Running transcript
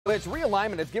Blitz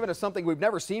realignment has given us something we've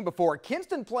never seen before.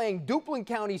 Kinston playing Duplin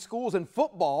County schools in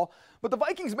football, but the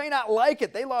Vikings may not like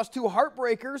it. They lost two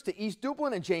heartbreakers to East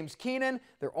Duplin and James Keenan.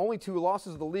 Their only two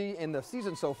losses of the league in the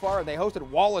season so far, and they hosted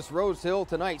Wallace Rose Hill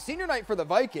tonight. Senior night for the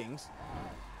Vikings.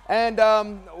 And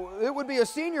it would be a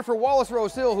senior for Wallace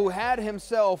Rose Hill who had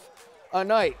himself a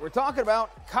night. We're talking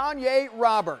about Kanye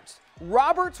Roberts.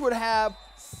 Roberts would have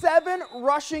 7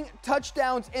 rushing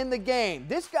touchdowns in the game.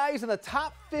 This guy is in the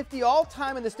top 50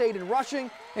 all-time in the state in rushing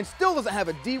and still doesn't have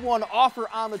a D1 offer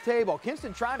on the table.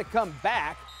 Kinston trying to come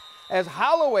back as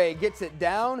Holloway gets it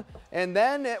down, and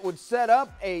then it would set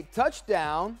up a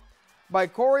touchdown by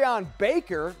Corian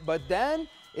Baker, but then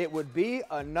it would be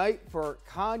a night for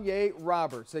Kanye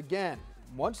Roberts. Again,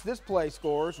 once this play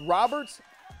scores, Roberts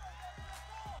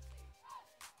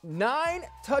 9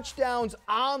 touchdowns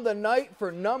on the night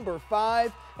for number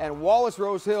 5, and Wallace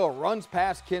Rose Hill runs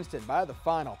past Kinston by the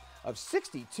final of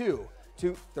 62-35.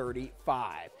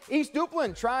 East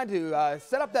Duplin trying to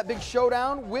set up that big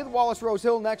showdown with Wallace Rose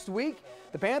Hill next week.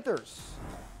 The Panthers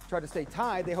tried to stay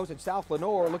tied. They hosted South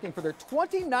Lenoir looking for their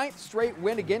 29th straight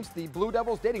win against the Blue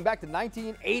Devils dating back to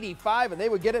 1985, and they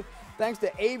would get it thanks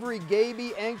to Avery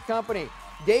Gaby and company.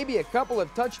 Gaby a couple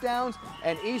of touchdowns,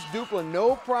 and East Duplin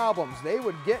no problems. They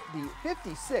would get the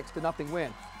 56-0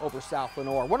 win over South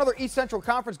Lenoir. One other East Central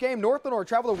Conference game, North Lenoir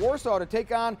traveled to Warsaw to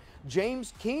take on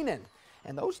James Keenan.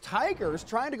 And those Tigers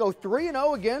trying to go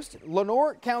 3-0 against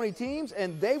Lenoir County teams,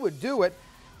 and they would do it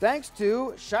thanks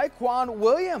to Shaquan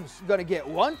Williams. Going to get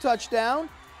 1 touchdown,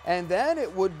 and then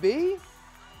it would be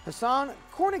Hassan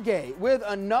Cornegay with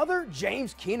another.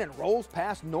 James Keenan rolls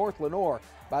past North Lenoir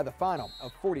by the final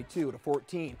of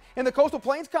 42-14. In the Coastal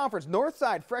Plains Conference,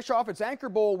 Northside, fresh off its Anchor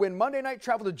Bowl win Monday night,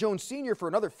 traveled to Jones Senior for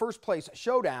another first-place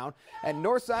showdown, and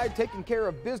Northside taking care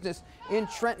of business in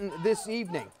Trenton this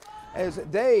evening as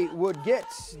they would get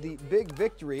the big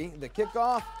victory. The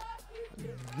kickoff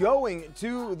going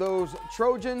to those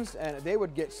Trojans, and they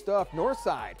would get stuffed.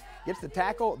 Northside gets the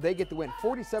tackle. They get the win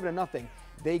 47-0.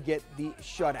 They get the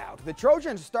shutout. The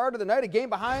Trojans started the night a game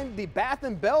behind the Bath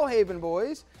and Bellhaven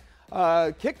boys.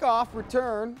 Kickoff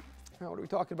return. What are we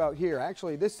talking about here?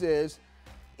 Actually, this is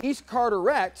East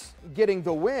Carteret getting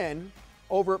the win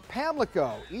over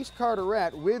Pamlico. East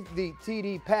Carteret with the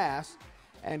TD pass,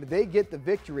 and they get the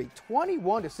victory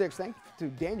 21-6. Thanks to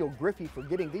Daniel Griffey for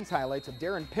getting these highlights of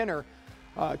Darren Pinner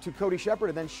to Cody Shepard,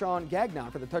 and then Sean Gagnon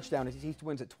for the touchdown as East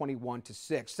wins at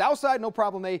 21-6. Southside, no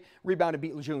problem. They rebound and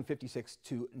beat Lejeune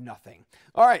 56-0.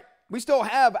 All right, we still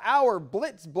have our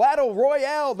Blitz Battle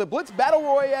Royale, the Blitz Battle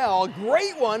Royale, a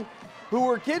great one, who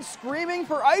were kids screaming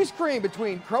for ice cream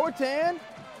between Croatan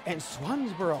and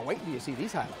Swansboro. Wait till you see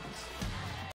these highlights.